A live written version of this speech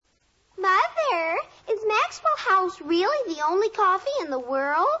Maxwell House really the only coffee in the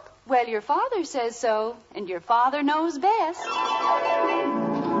world? Well, your father says so, and your father knows best.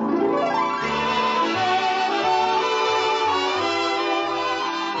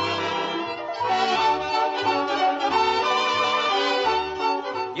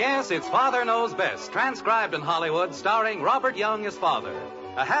 Yes, it's Father Knows Best, transcribed in Hollywood, starring Robert Young as father.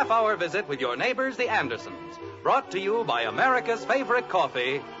 A half-hour visit with your neighbors, the Andersons. Brought to you by America's favorite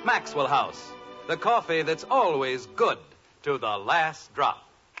coffee, Maxwell House. The coffee that's always good to the last drop.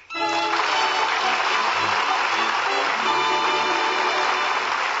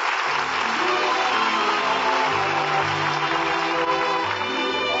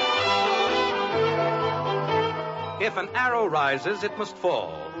 If an arrow rises, it must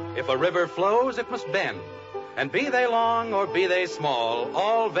fall. If a river flows, it must bend. And be they long or be they small,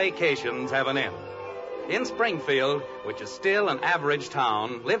 all vacations have an end. In Springfield, which is still an average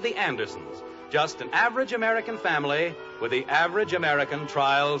town, live the Andersons, just an average American family with the average American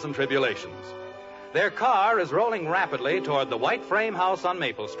trials and tribulations. Their car is rolling rapidly toward the white frame house on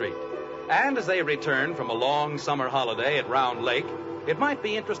Maple Street. And as they return from a long summer holiday at Round Lake, it might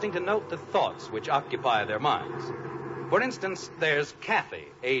be interesting to note the thoughts which occupy their minds. For instance, there's Kathy,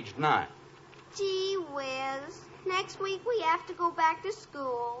 aged 9. Gee whiz. Next week we have to go back to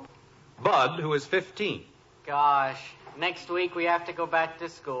school. Bud, who is 15. Gosh, next week we have to go back to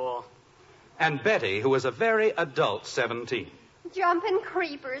school. And Betty, who is a very adult 17. Jumping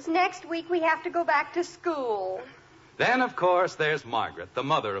creepers. Next week we have to go back to school. Then, of course, there's Margaret, the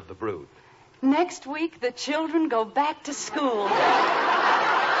mother of the brood. Next week, the children go back to school.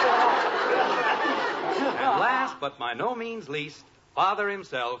 And last, but by no means least, Father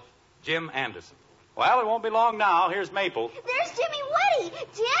himself, Jim Anderson. Well, it won't be long now. Here's Maple. There's Jimmy Woody.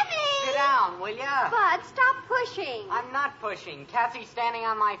 Jimmy! Sit down, will ya? Bud, stop pushing. I'm not pushing. Kathy's standing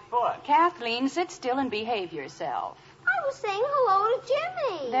on my foot. Kathleen, sit still and behave yourself. I was saying hello to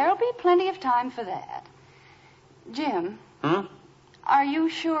Jimmy. There'll be plenty of time for that. Jim. Are you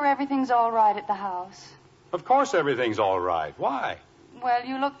sure everything's all right at the house? Of course everything's all right. Why? Well,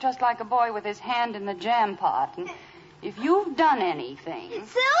 you look just like a boy with his hand in the jam pot. And if you've done anything...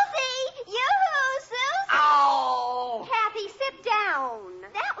 Susie! Yoo-hoo, Susie! Ow! Kathy, sit down.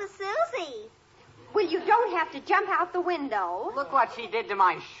 That was Susie. Well, you don't have to jump out the window. Look what she did to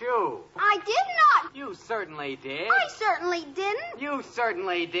my shoe. I did not. You certainly did. I certainly didn't. You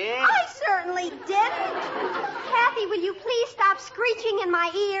certainly did. I certainly didn't. Kathy, will you please stop screeching in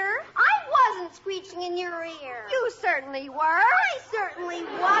my ear? I wasn't screeching in your ear. You certainly were. I certainly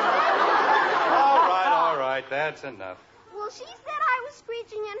wasn't. All right. That's enough. Well, she said I was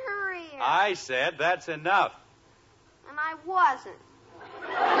screeching in her ear. I said that's enough. And I wasn't.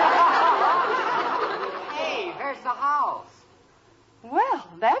 Hey, there's the house. Well,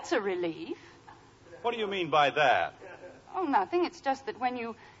 that's a relief. What do you mean by that? Oh, nothing. It's just that when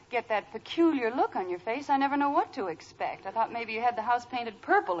you get that peculiar look on your face, I never know what to expect. I thought maybe you had the house painted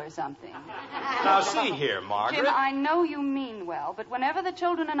purple or something. Now, see here, Margaret. Jim, I know you mean well, but whenever the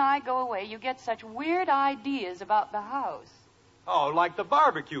children and I go away, you get such weird ideas about the house. Oh, like the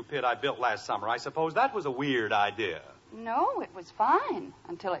barbecue pit I built last summer. I suppose that was a weird idea. No, it was fine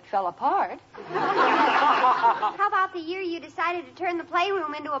until it fell apart. How about the year you decided to turn the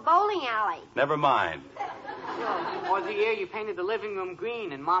playroom into a bowling alley? Never mind. Or the year you painted the living room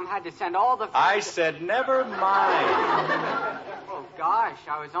green and Mom had to send all the... I said never mind. Oh, gosh,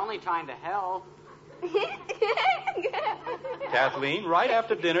 I was only trying to help. Kathleen, right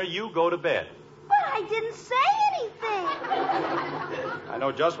after dinner, you go to bed. But I didn't say anything. I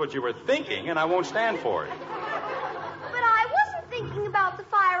know just what you were thinking, and I won't stand for it. But I wasn't thinking about the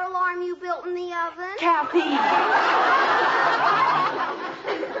fire alarm you built in the oven. Kathy! But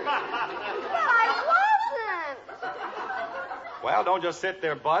I wasn't. Well, don't just sit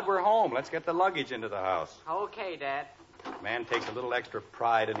there, Bud. We're home. Let's get the luggage into the house. Okay, Dad. Man takes a little extra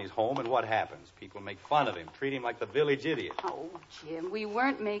pride in his home, and what happens? People make fun of him, treat him like the village idiot. Oh, Jim, we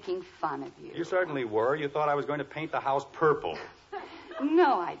weren't making fun of you. You certainly were. You thought I was going to paint the house purple.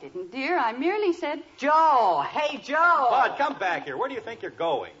 No, I didn't, dear. I merely said... Joe! Hey, Joe! Bud, come back here. Where do you think you're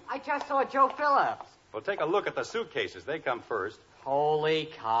going? I just saw Joe Phillips. Well, take a look at the suitcases. They come first. Holy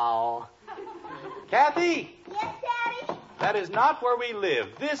cow. Kathy! Yes, Daddy? That is not where we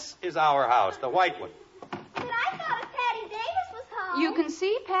live. This is our house, the white one. But I thought if Patty Davis was home... You can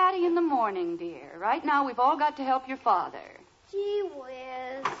see Patty in the morning, dear. Right now, we've all got to help your father. Gee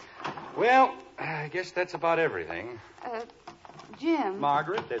whiz. Well, I guess that's about everything. Jim.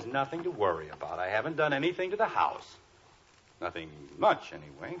 Margaret, there's nothing to worry about. I haven't done anything to the house. Nothing much,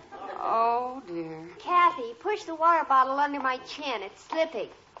 anyway. Oh, dear. Kathy, push the water bottle under my chin. It's slipping.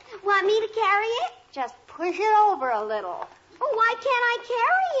 Want me to carry it? Just push push it over a little. Oh, why can't I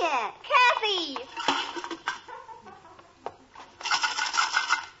carry it? Kathy!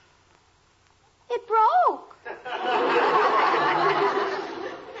 It broke.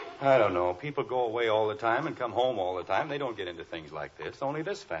 I don't know. People go away all the time and come home all the time. They don't get into things like this. Only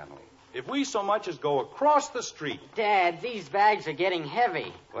this family. If we so much as go across the street... Dad, these bags are getting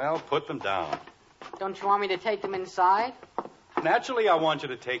heavy. Well, put them down. Don't you want me to take them inside? Naturally, I want you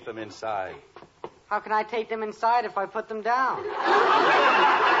to take them inside. How can I take them inside if I put them down?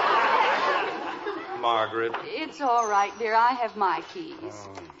 Margaret. It's all right, dear. I have my keys.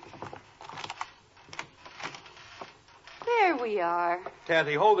 There we are.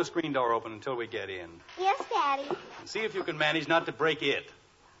 Kathy, hold the screen door open until we get in. Yes, Daddy. And see if you can manage not to break it.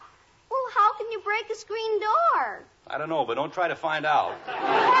 Well, how can you break a screen door? I don't know, but don't try to find out.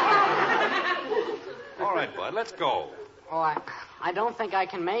 All right, Bud, let's go. Oh, I don't think I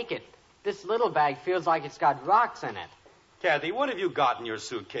can make it. This little bag feels like it's got rocks in it. Kathy, what have you got in your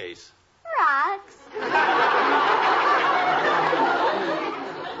suitcase? Rocks.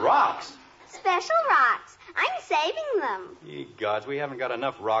 Rocks? Special rocks. I'm saving them. Ye gods, we haven't got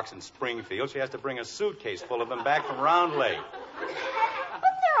enough rocks in Springfield. She has to bring a suitcase full of them back from Round Lake. But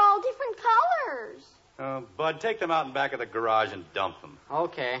they're all different colors. Bud, take them out in back of the garage and dump them.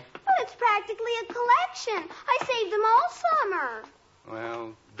 Okay. But it's practically a collection. I saved them all summer.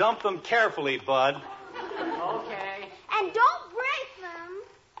 Well, dump them carefully, Bud. Okay. And don't break them.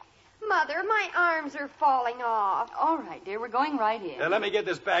 Mother, my arms are falling off. All right, dear. We're going right in. Let me get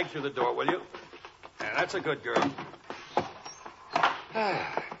this bag through the door, will you? Yeah, that's a good girl.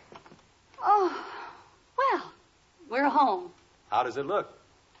 Oh, well, we're home. How does it look?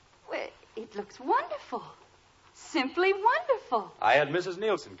 Well, it looks wonderful. Simply wonderful. I had Mrs.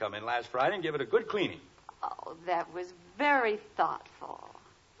 Nielsen come in last Friday and give it a good cleaning. Oh, that was very thoughtful.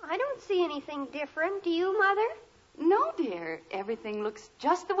 I don't see anything different. Do you, Mother? No, dear. Everything looks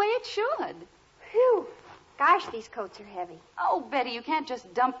just the way it should. Phew. Gosh, these coats are heavy. Oh, Betty, you can't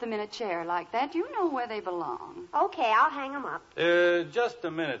just dump them in a chair like that. You know where they belong. Okay, I'll hang them up. Just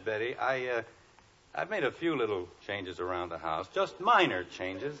a minute, Betty. I've made a few little changes around the house. Just minor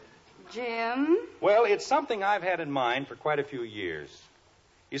changes. Jim? Well, it's something I've had in mind for quite a few years.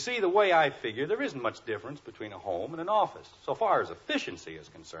 You see, the way I figure, there isn't much difference between a home and an office, so far as efficiency is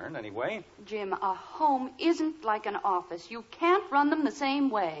concerned, anyway. Jim, a home isn't like an office. You can't run them the same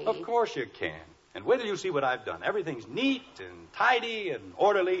way. Of course you can. And wait till you see what I've done. Everything's neat and tidy and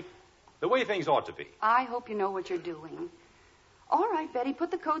orderly, the way things ought to be. I hope you know what you're doing. All right, Betty,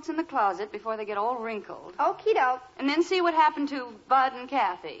 put the coats in the closet before they get all wrinkled. Okie doke. And then see what happened to Bud and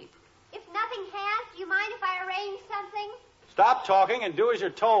Kathy. If nothing has, do you mind if I arrange something? Stop talking and do as you're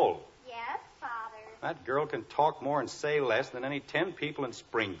told. Yes, Father. That girl can talk more and say less than any 10 people in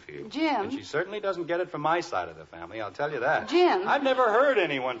Springfield. Jim. And she certainly doesn't get it from my side of the family, I'll tell you that. Jim. I've never heard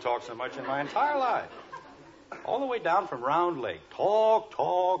anyone talk so much in my entire life. All the way down from Round Lake. Talk,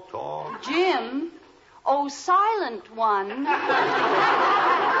 talk, talk. Jim. Oh, silent one.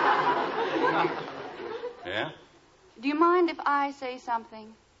 Yeah? Do you mind if I say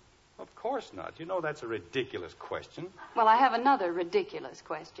something? Of course not. You know that's a ridiculous question. Well, I have another ridiculous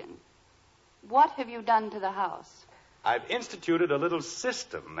question. What have you done to the house? I've instituted a little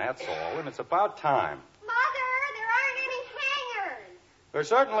system, that's all, and it's about time. Mother, there aren't any hangers. There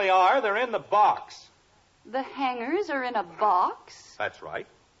certainly are. They're in the box. The hangers are in a box? That's right.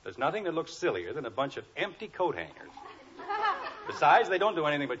 There's nothing that looks sillier than a bunch of empty coat hangers. Besides, they don't do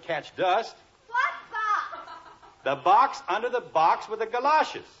anything but catch dust. What box? The box under the box with the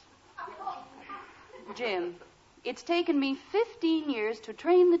galoshes. Jim, it's taken me 15 years to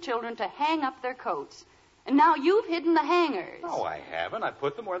train the children to hang up their coats. And now you've hidden the hangers. No, I haven't. I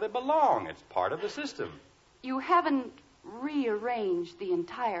put them where they belong. It's part of the system. You haven't rearranged the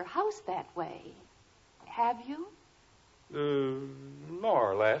entire house that way, have you?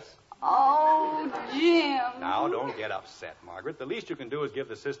 More or less. Oh, Jim. Now, don't get upset, Margaret. The least you can do is give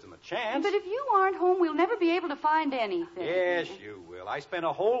the system a chance. But if you aren't home, we'll never be able to find anything. Yes, you will. I spent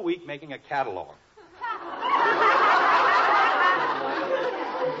a whole week making a catalog.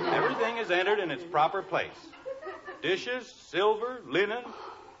 Everything is entered in its proper place. Dishes, silver, linen,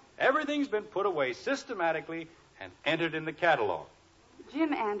 everything's been put away systematically and entered in the catalog.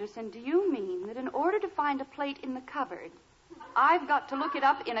 Jim Anderson, do you mean that in order to find a plate in the cupboard, I've got to look it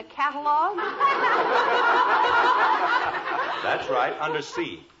up in a catalog? That's right, under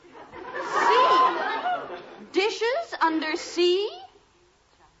C. C? Dishes under C?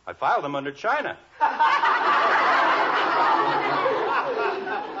 I filed them under China.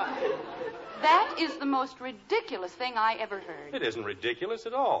 That is the most ridiculous thing I ever heard. It isn't ridiculous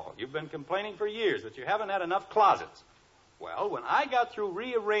at all. You've been complaining for years that you haven't had enough closets. Well, when I got through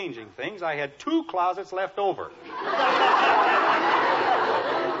rearranging things, I had 2 closets left over.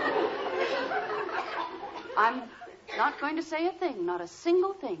 I'm not going to say a thing, not a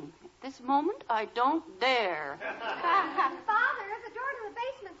single thing. At this moment, I don't dare. Father, the door to the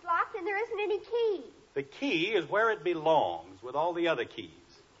basement's locked and there isn't any key. The key is where it belongs with all the other keys.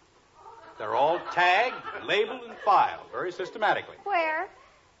 They're all tagged, labeled, and filed very systematically. Where?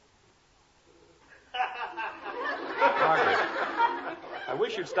 Margaret, I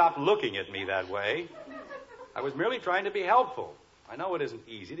wish you'd stop looking at me that way. I was merely trying to be helpful. I know it isn't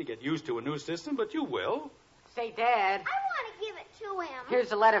easy to get used to a new system, but you will. Say, Dad, I want to give it to him.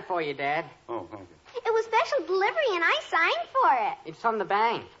 here's a letter for you, Dad. Oh, thank you. It was special delivery, and I signed for it. It's from the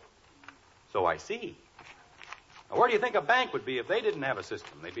bank. So I see. Now, where do you think a bank would be if they didn't have a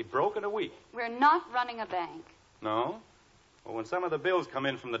system? They'd be broke in a week. We're not running a bank. No? Well, when some of the bills come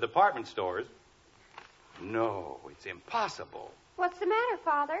in from the department stores... No, it's impossible. What's the matter,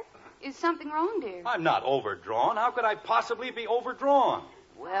 Father? Is something wrong, dear? I'm not overdrawn. How could I possibly be overdrawn?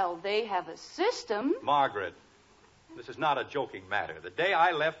 Well, they have a system. Margaret, this is not a joking matter. The day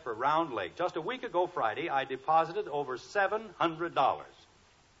I left for Round Lake, just a week ago Friday, I deposited over $700. Now,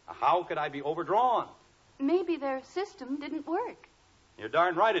 how could I be overdrawn? Maybe their system didn't work. You're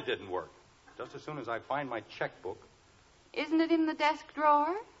darn right it didn't work. Just as soon as I find my checkbook. Isn't it in the desk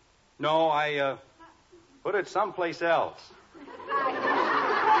drawer? No, I put it someplace else.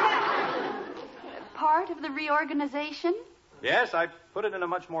 Part of the reorganization? Yes, I put it in a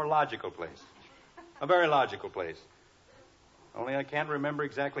much more logical place. A very logical place. Only I can't remember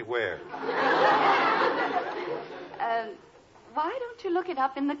exactly where. Why don't you look it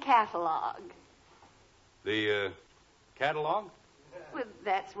up in the catalog? The catalog? Well,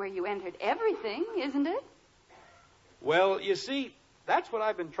 that's where you entered everything, isn't it? Well, you see, that's what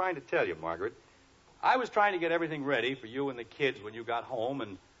I've been trying to tell you, Margaret. I was trying to get everything ready for you and the kids when you got home,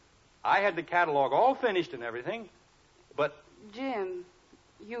 and I had the catalog all finished and everything, but... Jim,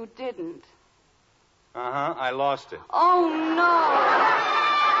 you didn't. Uh-huh, I lost it. Oh, no.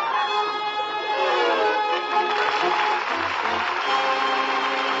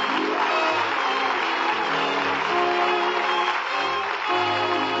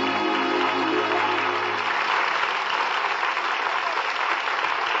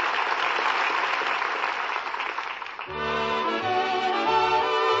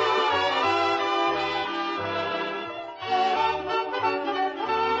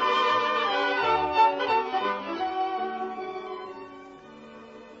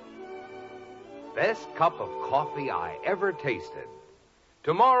 Best cup of coffee I ever tasted.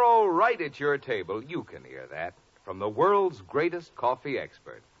 Tomorrow, right at your table, you can hear that from the world's greatest coffee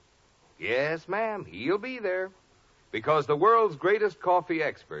expert. Yes, ma'am, he'll be there. Because the world's greatest coffee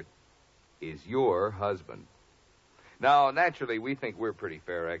expert is your husband. Now, naturally, we think we're pretty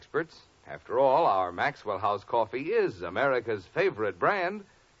fair experts. After all, our Maxwell House coffee is America's favorite brand.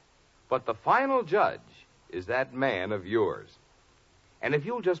 But the final judge is that man of yours. And if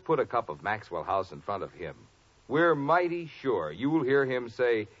you'll just put a cup of Maxwell House in front of him, we're mighty sure you'll hear him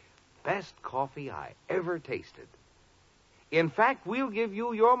say, best coffee I ever tasted. In fact, we'll give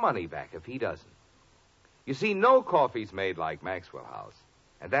you your money back if he doesn't. You see, no coffee's made like Maxwell House,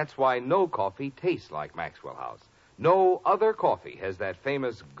 and that's why no coffee tastes like Maxwell House. No other coffee has that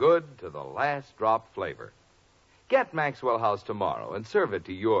famous good to the last drop flavor. Get Maxwell House tomorrow and serve it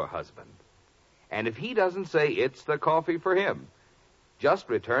to your husband. And if he doesn't say it's the coffee for him, just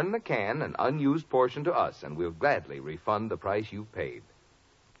return the can and unused portion to us, and we'll gladly refund the price you've paid.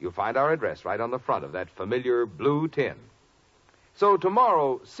 You'll find our address right on the front of that familiar blue tin. So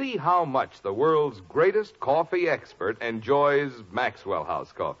tomorrow, see how much the world's greatest coffee expert enjoys Maxwell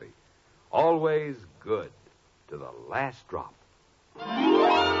House coffee. Always good to the last drop.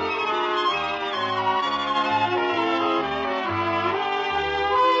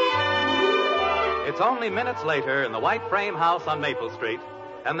 It's only minutes later in the white frame house on Maple Street,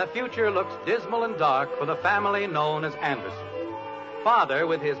 and the future looks dismal and dark for the family known as Anderson. Father,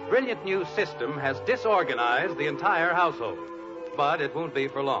 with his brilliant new system, has disorganized the entire household. But it won't be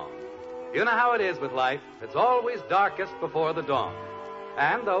for long. You know how it is with life. It's always darkest before the dawn.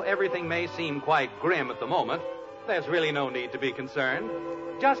 And though everything may seem quite grim at the moment, there's really no need to be concerned.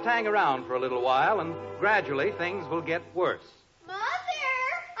 Just hang around for a little while, and gradually things will get worse. Mother,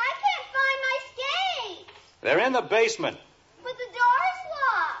 I can't find my skates. They're in the basement. But the door's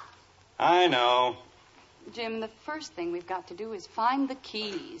locked. I know. Jim, the first thing we've got to do is find the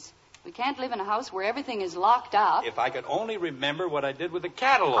keys. We can't live in a house where everything is locked up. If I could only remember what I did with the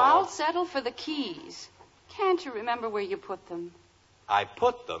catalog. I'll settle for the keys. Can't you remember where you put them? I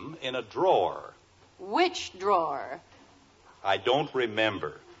put them in a drawer. Which drawer? I don't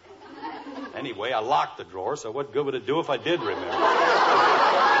remember. Anyway, I locked the drawer, so what good would it do if I did remember?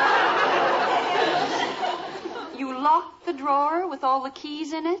 You locked the drawer with all the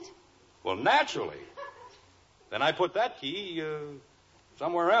keys in it? Well, naturally. Then I put that key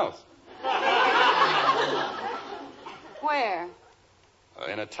somewhere else. Where?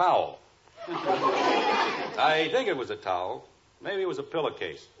 In a towel. I think it was a towel. Maybe it was a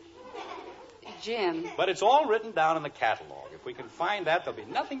pillowcase. Jim. But it's all written down in the catalog. If we can find that, there'll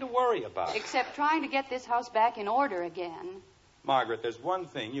be nothing to worry about. Except trying to get this house back in order again. Margaret, there's one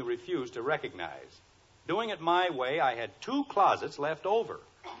thing you refuse to recognize. Doing it my way, I had 2 closets left over.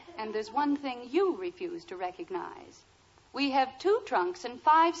 And there's one thing you refuse to recognize. We have 2 trunks and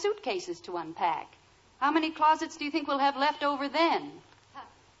 5 suitcases to unpack. How many closets do you think we'll have left over then?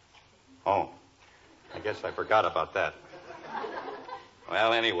 Oh, I guess I forgot about that.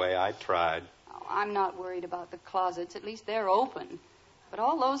 Well, anyway, I tried. Oh, I'm not worried about the closets. At least they're open. But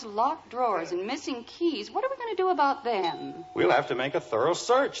all those locked drawers and missing keys, what are we going to do about them? We'll have to make a thorough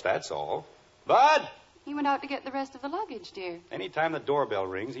search, that's all. Bud! He went out to get the rest of the luggage, dear. Anytime the doorbell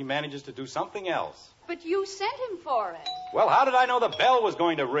rings, he manages to do something else. But you sent him for it. Well, how did I know the bell was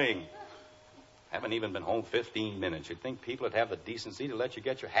going to ring? Haven't even been home 15 minutes. You'd think people would have the decency to let you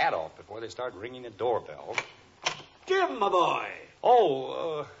get your hat off before they start ringing the doorbell. Jim, my boy.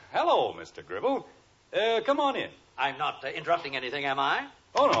 Oh, hello, Mr. Gribble. Come on in. I'm not interrupting anything, am I?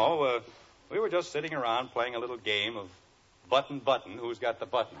 Oh, no. We were just sitting around playing a little game of button, who's got the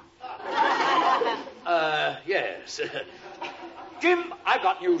button. Yes. Jim, I've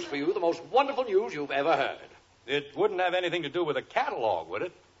got news for you, the most wonderful news you've ever heard. It wouldn't have anything to do with a catalog, would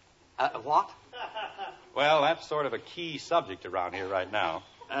it? What? Well, that's sort of a key subject around here right now.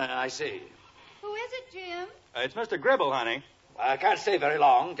 I see. Who is it, Jim? It's Mr. Gribble, honey. I can't stay very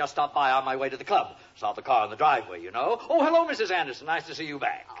long. Just stopped by on my way to the club. Saw the car in the driveway, you know. Oh, hello, Mrs. Anderson. Nice to see you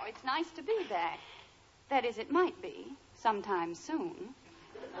back. Oh, it's nice to be back. That is, it might be. Sometime soon.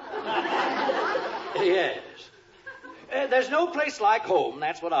 Yes. There's no place like home.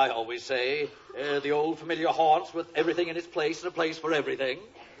 That's what I always say. The old familiar haunts with everything in its place and a place for everything.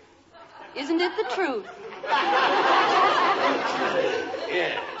 Isn't it the truth?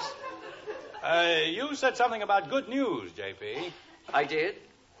 Yes. You said something about good news, J.P. I did?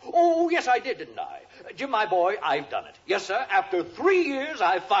 Oh, yes, I did, didn't I? Jim, my boy, I've done it. Yes, sir. After 3 years,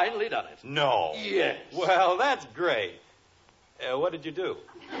 I've finally done it. No. Yes. Well, that's great. What did you do?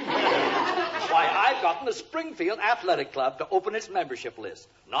 Why, I've gotten the Springfield Athletic Club to open its membership list.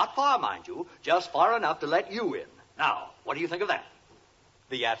 Not far, mind you, just far enough to let you in. Now, what do you think of that?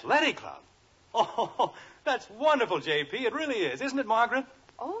 The Athletic Club? Oh, that's wonderful, J.P. It really is. Isn't it, Margaret?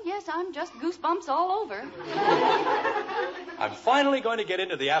 Oh, yes, I'm just goosebumps all over. I'm finally going to get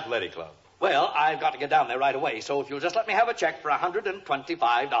into the Athletic Club. Well, I've got to get down there right away, so if you'll just let me have a check for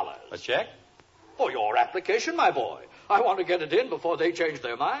 $125. A check? For your application, my boy. I want to get it in before they change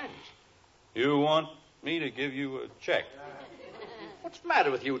their minds. You want me to give you a check? What's the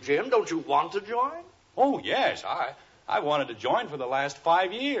matter with you, Jim? Don't you want to join? Oh, yes. I wanted to join for the last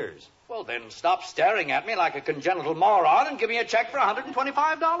 5 years. Well, then stop staring at me like a congenital moron and give me a check for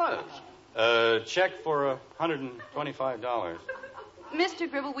 $125. A check for $125.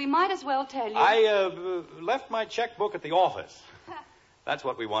 Mr. Gribble, we might as well tell you. I left my checkbook at the office. That's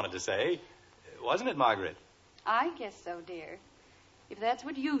what we wanted to say. Wasn't it, Margaret? I guess so, dear. If that's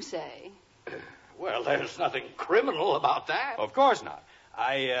what you say. Well, there's nothing criminal about that. Of course not.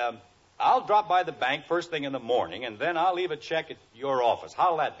 I'll drop by the bank first thing in the morning, and then I'll leave a check at your office.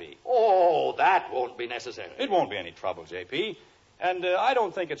 How'll that be? Oh, that won't be necessary. It won't be any trouble, J.P. And I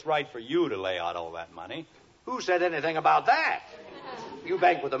don't think it's right for you to lay out all that money. Who said anything about that? You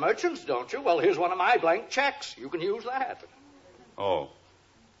bank with the merchants, don't you? Well, here's one of my blank checks. You can use that. Oh.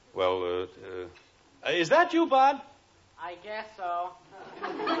 Well, is that you, Bud? I guess so.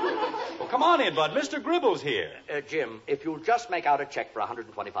 Well, come on in, Bud. Mr. Gribble's here. Jim, if you'll just make out a check for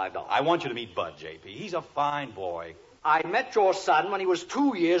 $125. I want you to meet Bud, J.P. He's a fine boy. I met your son when he was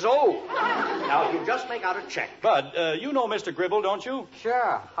 2 years old. Now, if you'll just make out a check. Bud, you know Mr. Gribble, don't you?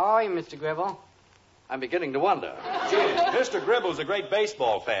 Sure. How are you, Mr. Gribble? I'm beginning to wonder. Mr. Gribble's a great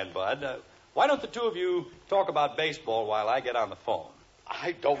baseball fan, Bud. Why don't the two of you talk about baseball while I get on the phone?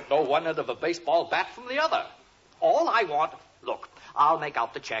 I don't know one end of a baseball bat from the other. All I want... Look, I'll make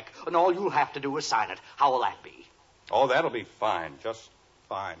out the check, and all you'll have to do is sign it. How will that be? Oh, that'll be fine. Just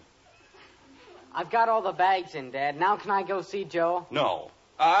fine. I've got all the bags in, Dad. Now can I go see Joe? No.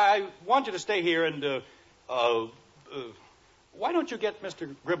 I want you to stay here and, why don't you get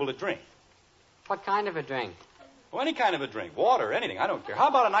Mr. Gribble a drink? What kind of a drink? Well, any kind of a drink. Water, anything. I don't care. How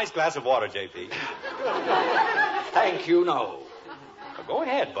about a nice glass of water, J.P.? Thank you, no. Well, go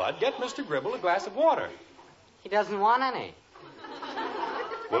ahead, Bud. Get Mr. Gribble a glass of water. He doesn't want any.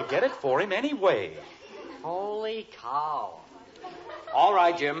 We'll get it for him anyway. Holy cow. All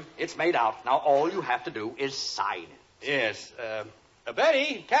right, Jim. It's made out. Now all you have to do is sign it. Yes.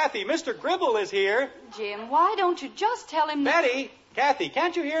 Betty, Kathy, Mr. Gribble is here. Jim, why don't you just tell him... Betty, Kathy,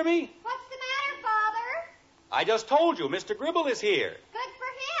 can't you hear me? What's the matter, Father? I just told you, Mr. Gribble is here. Good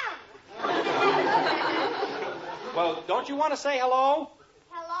for him. Well, don't you want to say hello?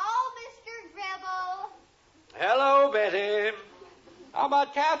 Hello, Mr. Gribble. Hello, Betty. How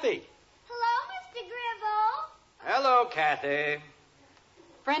about Kathy? Hello, Mr. Gribble. Hello, Kathy.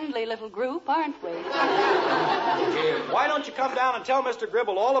 Friendly little group, aren't we? Jim, why don't you come down and tell Mr.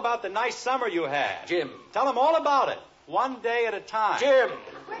 Gribble all about the nice summer you had? Jim. Tell him all about it, one day at a time. Jim.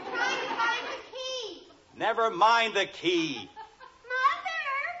 We're trying to find the key. Never mind the key. Mother,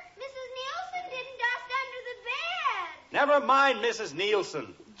 Mrs. Nielsen didn't dust under the bed. Never mind Mrs.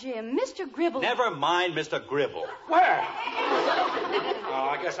 Nielsen. Jim, Mr. Gribble... Never mind Mr. Gribble. Where? Oh,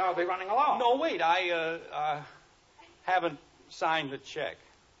 I guess I'll be running along. No, wait. I haven't signed the check.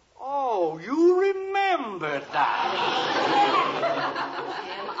 Oh, you remembered that.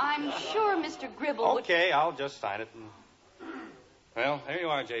 Jim, I'm sure Mr. Gribble would... Okay, I'll just sign it. Well, there you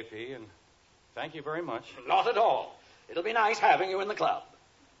are, J.P., and thank you very much. Not at all. It'll be nice having you in the club.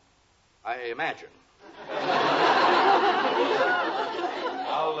 I imagine.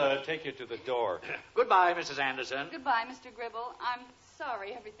 I'll take you to the door. Goodbye, Mrs. Anderson. Goodbye, Mr. Gribble. I'm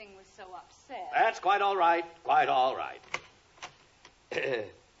sorry everything was so upset. That's quite all right. Quite all right.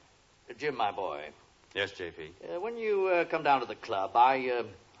 Jim, my boy, Yes, J.P. when you come down to the club, I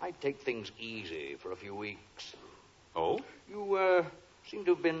take things easy for a few weeks. Oh? You seem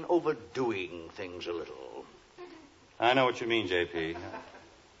to have been overdoing things a little. I know what you mean, J.P.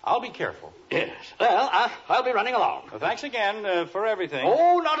 I'll be careful. Yes. Well, I'll be running along. Well, thanks again for everything.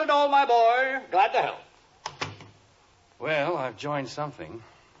 Oh, not at all, my boy. Glad to help. Well, I've joined something.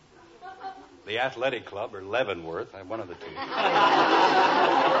 The Athletic Club or Leavenworth. One of the two.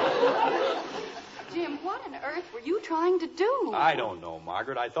 Jim, what on earth were you trying to do? I don't know,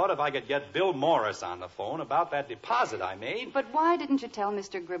 Margaret. I thought if I could get Bill Morris on the phone about that deposit I made. But why didn't you tell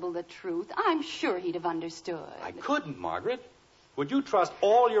Mr. Gribble the truth? I'm sure he'd have understood. I couldn't, Margaret. Would you trust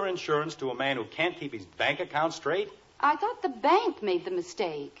all your insurance to a man who can't keep his bank account straight? I thought the bank made the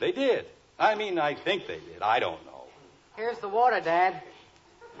mistake. They did. I mean, I think they did. I don't know. Here's the water, Dad.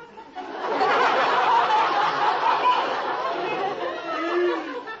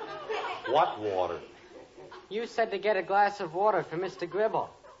 What water? You said to get a glass of water for Mr. Gribble.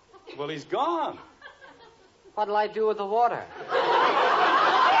 Well, he's gone. What'll I do with the water?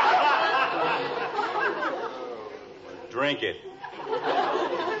 Drink it.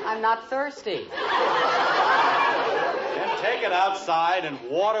 I'm not thirsty. Then take it outside and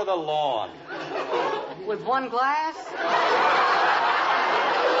water the lawn. With one glass?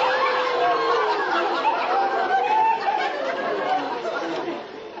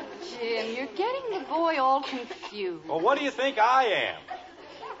 Jim, you're getting the boy all confused. Well, what do you think I am?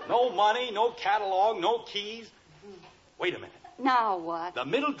 No money, no catalog, no keys. Wait a minute. Now what? The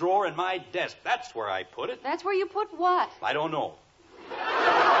middle drawer in my desk. That's where I put it. That's where you put what? I don't know. But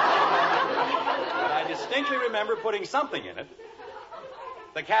I distinctly remember putting something in it.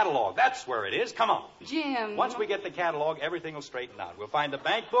 The catalog. That's where it is. Come on. Jim. Once we get the catalog, everything will straighten out. We'll find the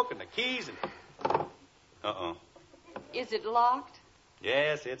bank book and the keys and... Uh-uh. Is it locked?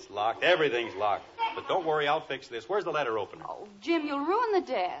 Yes, it's locked. Everything's locked. But don't worry, I'll fix this. Where's the letter opener? Oh, Jim, you'll ruin the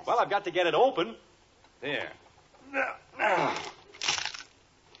desk. Well, I've got to get it open. There.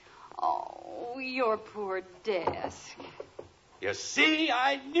 Oh, your poor desk. You see,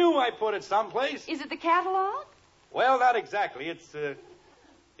 I knew I put it someplace. Is it the catalog? Well, not exactly. It's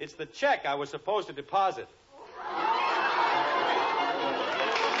the check I was supposed to deposit.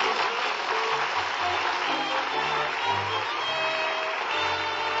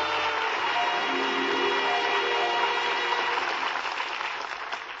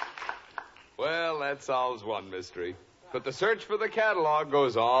 Well, that solves one mystery. But the search for the catalog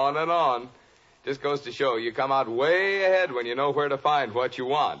goes on and on. Just goes to show you come out way ahead when you know where to find what you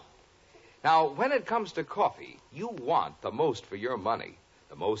want. Now, when it comes to coffee, you want the most for your money.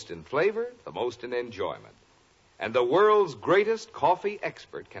 The most in flavor, the most in enjoyment. And the world's greatest coffee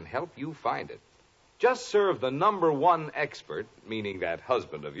expert can help you find it. Just serve the #1 expert, meaning that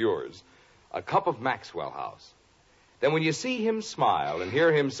husband of yours, a cup of Maxwell House. then when you see him smile and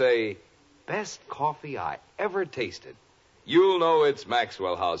hear him say, "Best coffee I ever tasted," you'll know it's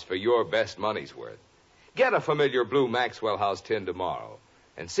Maxwell House for your best money's worth. Get a familiar blue Maxwell House tin tomorrow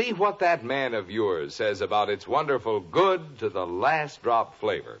and see what that man of yours says about its wonderful good to the last drop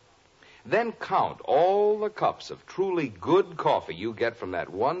flavor. Then count all the cups of truly good coffee you get from that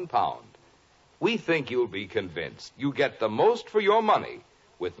 1 pound. We think you'll be convinced you get the most for your money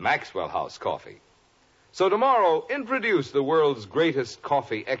with Maxwell House coffee. So tomorrow, introduce the world's greatest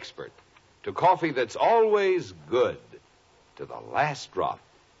coffee expert to coffee that's always good to the last drop.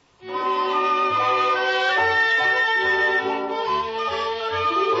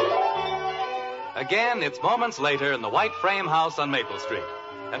 Again, it's moments later in the white frame house on Maple Street,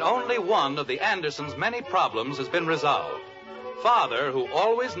 and only one of the Andersons' many problems has been resolved. Father, who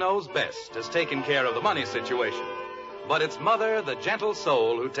always knows best, has taken care of the money situation. But it's Mother, the gentle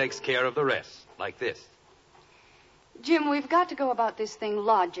soul, who takes care of the rest, like this. Jim, we've got to go about this thing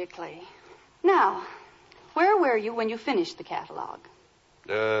logically. Now, where were you when you finished the catalog?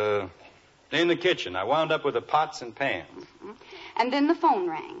 In the kitchen. I wound up with the pots and pans. Mm-hmm. And then the phone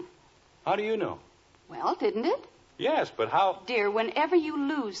rang. How do you know? Well, didn't it? Yes, but how? Dear, whenever you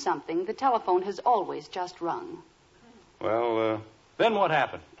lose something, the telephone has always just rung. Well, then what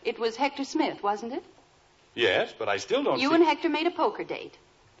happened? It was Hector Smith, wasn't it? Yes, but I still don't You see... and Hector made a poker date.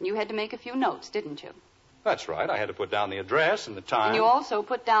 And you had to make a few notes, didn't you? That's right. I had to put down the address and the time. And you also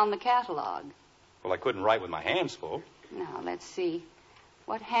put down the catalog. Well, I couldn't write with my hands full. Now, let's see.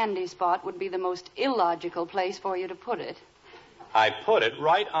 What handy spot would be the most illogical place for you to put it? I put it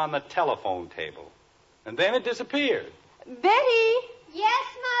right on the telephone table. And then it disappeared. Betty! Yes,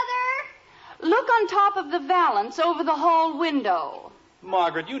 Mother? Look on top of the valance over the hall window.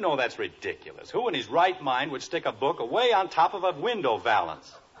 Margaret, you know that's ridiculous. Who in his right mind would stick a book away on top of a window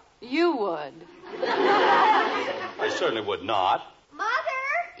valance? You would. I certainly would not. Mother?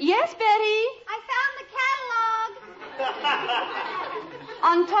 Yes, Betty? I found the catalog.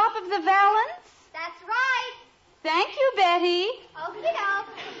 On top of the valance? That's right. Thank you, Betty. Okey-doke.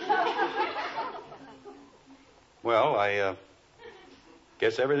 Well, I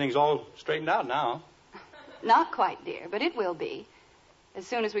guess everything's all straightened out now. Not quite, dear, but it will be. As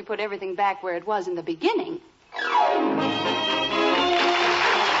soon as we put everything back where it was in the beginning.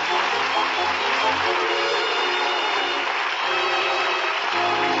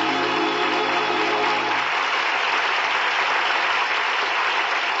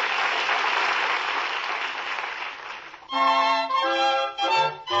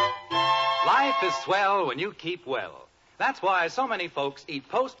 Life is swell when you keep well. That's why so many folks eat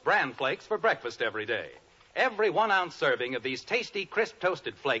Post bran flakes for breakfast every day. Every 1 ounce serving of these tasty, crisp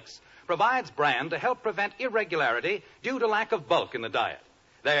toasted flakes provides bran to help prevent irregularity due to lack of bulk in the diet.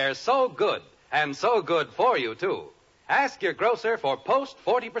 They're so good, and so good for you, too. Ask your grocer for Post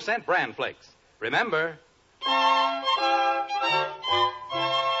 40% bran flakes. Remember,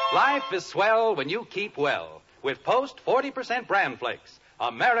 life is swell when you keep well with Post 40% bran flakes,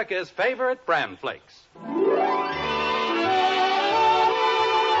 America's favorite bran flakes.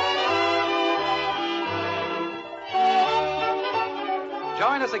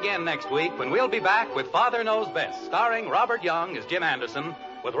 Join us again next week when we'll be back with Father Knows Best, starring Robert Young as Jim Anderson,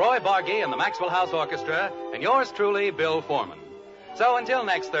 with Roy Bargy and the Maxwell House Orchestra, and yours truly, Bill Foreman. So until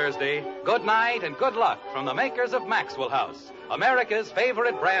next Thursday, good night and good luck from the makers of Maxwell House, America's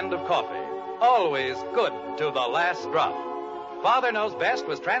favorite brand of coffee. Always good to the last drop. Father Knows Best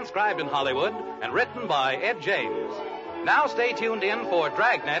was transcribed in Hollywood and written by Ed James. Now stay tuned in for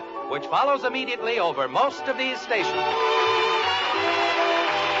Dragnet, which follows immediately over most of these stations.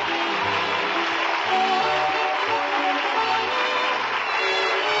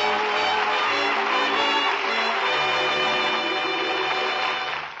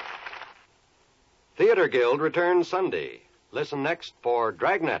 Theater Guild returns Sunday. Listen next for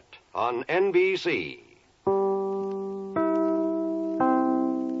Dragnet on NBC.